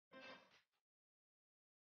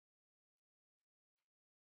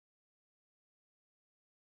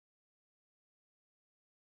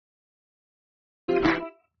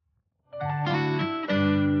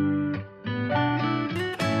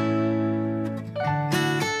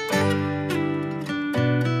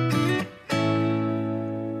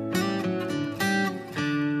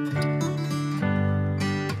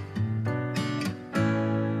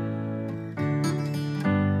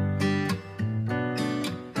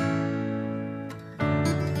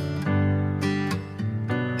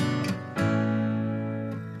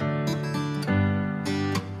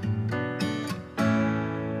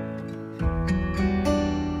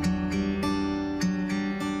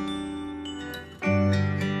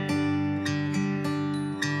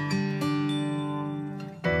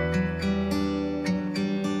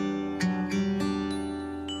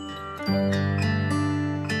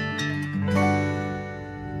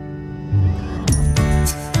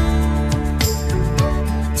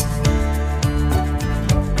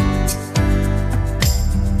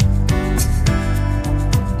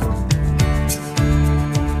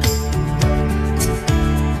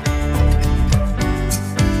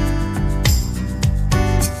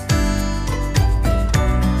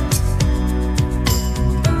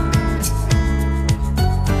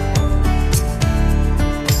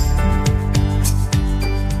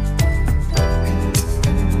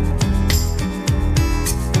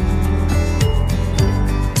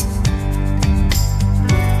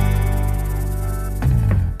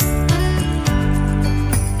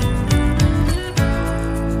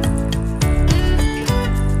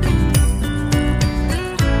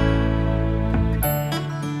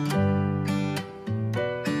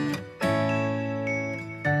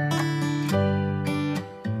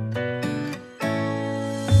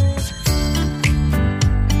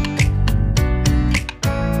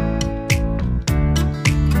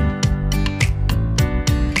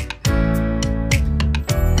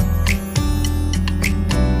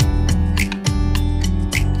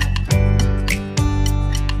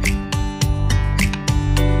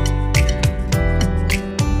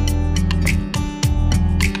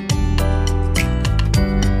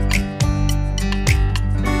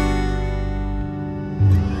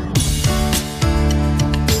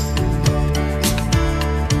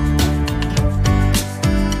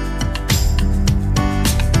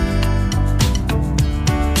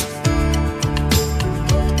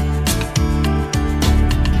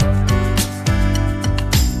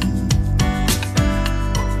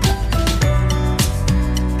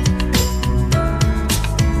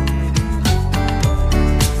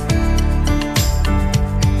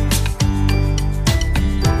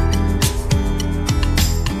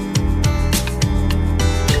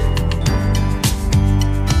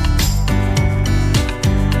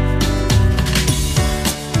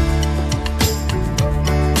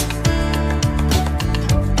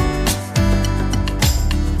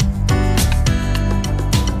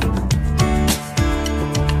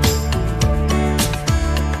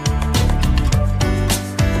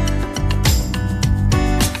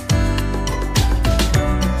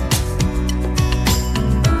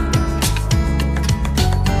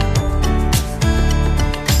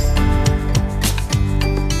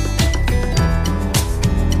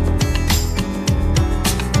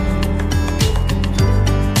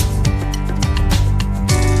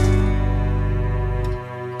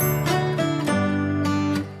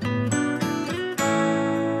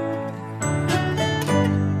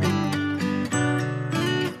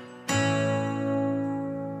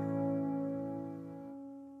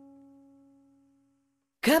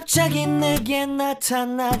갑자기 내게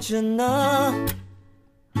나타나준 너,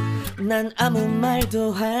 난 아무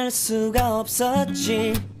말도 할 수가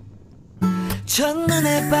없었지.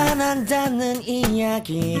 첫눈에 반한다는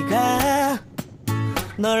이야기가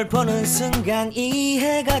널 보는 순간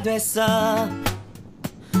이해가 됐어.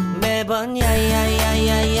 매번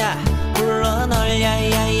야야야야야 불러 널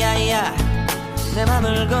야야야야, 내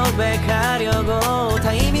맘을 고백하려고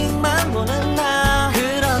타이밍만 보는 나.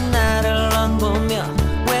 그런 나를 넌 보며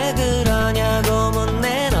왜 그러냐고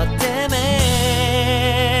묻네. 너 때문에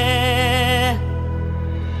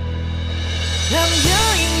I'm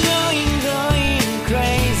going going going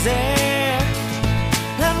crazy.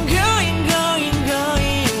 I'm going going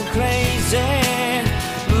going crazy.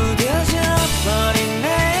 무뎌져 버린 내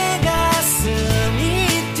가슴이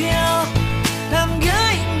뛰어. I'm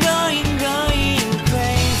going going going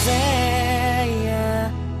crazy, yeah.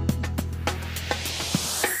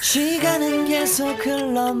 시간은 계속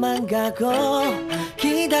흘러만 가고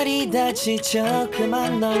기다리다 지쳐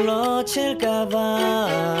그만 널 놓칠까봐.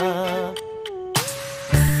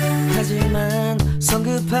 하지만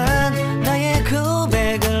성급한 나의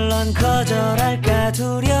고백을 넌 거절할까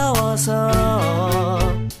두려워서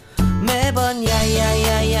매번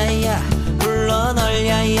야야야야야 불러 널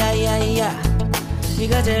야야야야.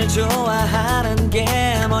 네가 제일 좋아하는 게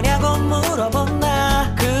뭐냐고 물어본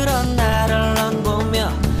나. 그런 나를 넌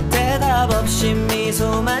보며 대답 없이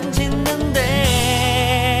미소만 짓는데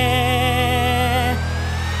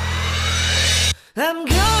I'm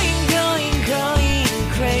going going going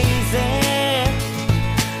crazy.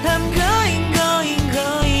 I'm going going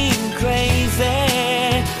going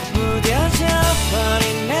crazy. 무뎌져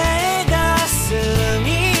버린 내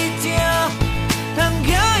가슴이 뛰어. I'm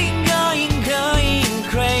going going going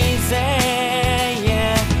crazy,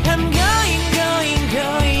 yeah. I'm going going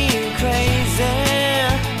going crazy.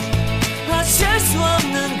 어쩔 수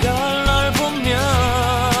없는 걸 널 보면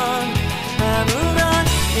아무런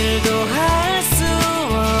일도 할 수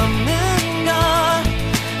없는 걸.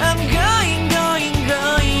 I'm going going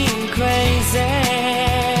going crazy.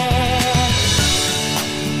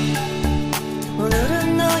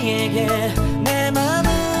 오늘은 너에게 내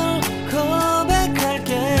맘을 고백할게.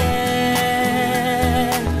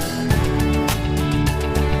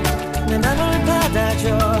 내 맘을 받아줘.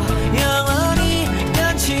 영원히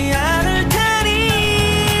변치 않을 테니.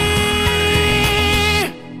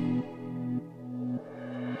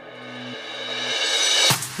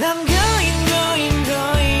 I'm going going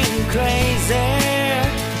going crazy.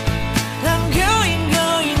 I'm going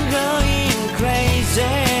going going crazy.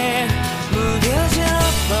 무뎌져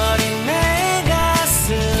버린 내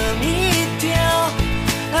가슴이 뛰어.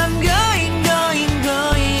 I'm going going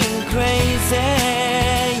going crazy,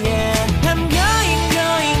 yeah. I'm going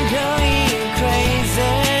going going crazy.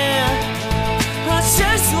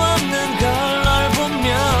 어쩔 수 없는 걸 널 보면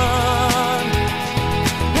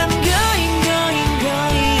I'm going going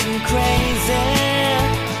going crazy.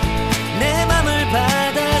 내 맘을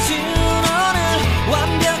받아준 오늘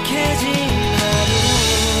완벽해진 하루.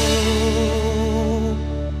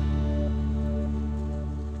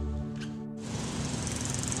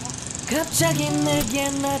 갑자기 내게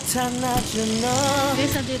나타나준 너,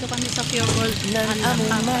 Guys, nandito kami sa Pure Gold. 난 아무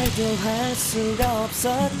말도 할 수가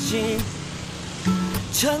없었지.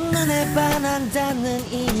 첫눈에 반한다는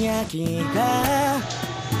이야기가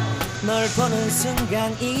널 보는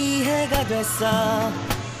순간 이해가 됐어.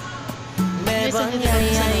 매번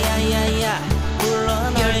야야야야야 불러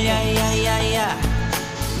널 야야야야,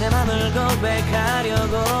 내 맘을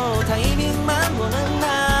고백하려고 타이밍만 보는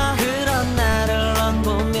나. 그런 나를 넌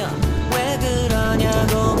보며 왜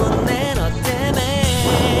그러냐고 묻네. 너 때문에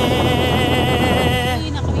Uwi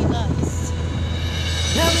na kami, guys.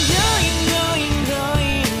 I'm going going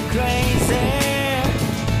going crazy.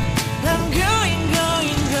 I'm going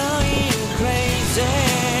going going crazy.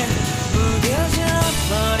 무뎌져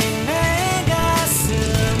버린 내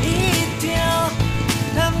가슴이 뛰어.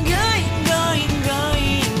 I'm going going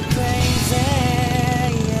going crazy,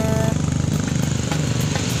 yeah.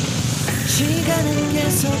 시간은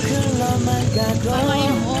계속 흘러만 가고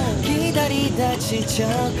기다리다 지쳐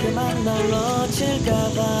그만 널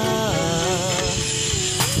놓칠까봐.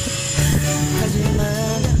 하지만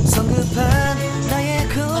성급한 나의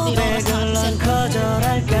고백을 넌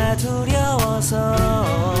거절할까 두려워서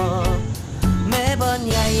매번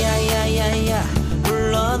야야야야야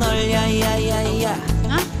불러 널 야야야야.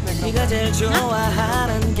 네가 제일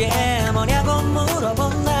좋아하는 게 뭐냐고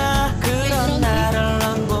물어본 나. 그런 나를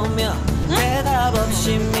넌 보며 대답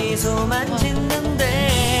없이 미소만 짓는데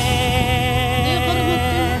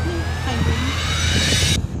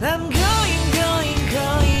I'm going going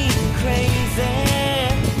going crazy.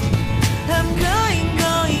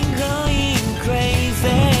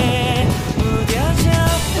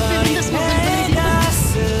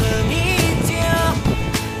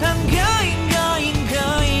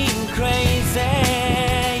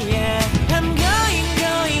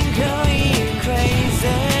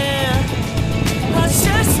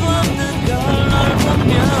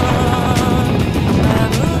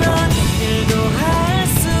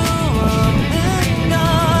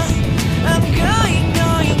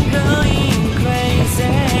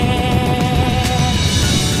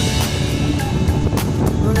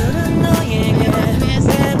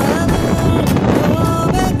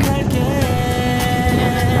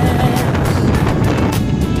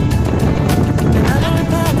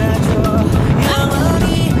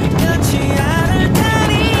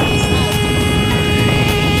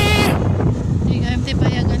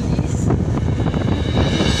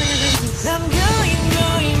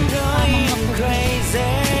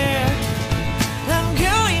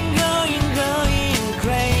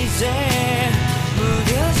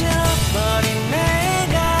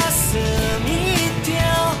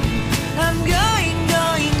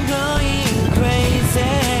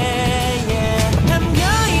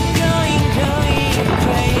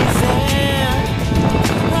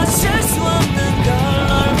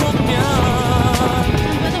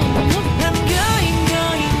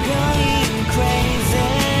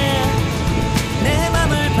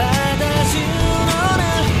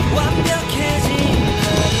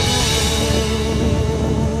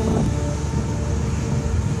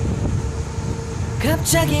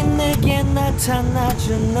 갑자기 내게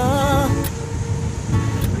나타나준 너,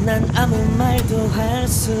 난 아무 말도 할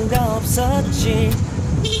수가 없었지.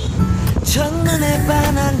 첫눈에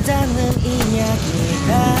반한다는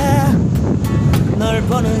이야기가 널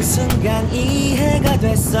보는 순간 이해가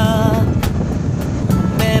됐어.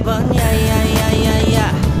 매번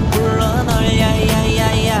야야야야야 불러 널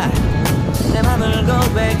야야야야, 내 맘을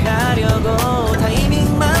고백하려고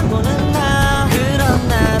타이밍만 보는 나. 그런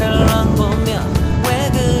나를 넌 보며 왜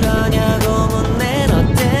그러냐고 묻네. 너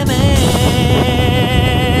때문에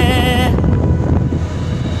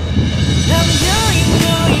I'm going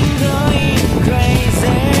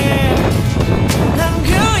crazy. I'm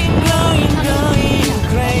going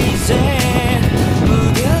crazy.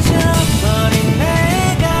 무뎌져 버린 내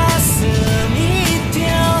가슴이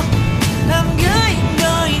뛰어. I'm going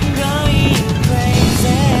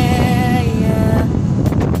crazy, yeah.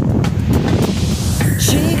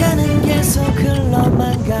 시간은 계속 흘러만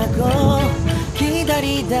가고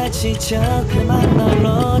기다리다 지쳐 그만 널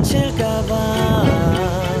놓칠까봐.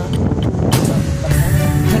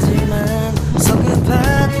 하지만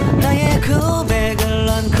성급한 나의 고백을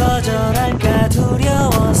넌 거절할까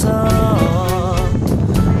두려워서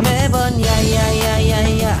매번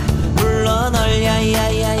야야야야야 불러 널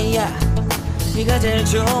야야야야. 네가 제일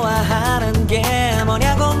좋아하는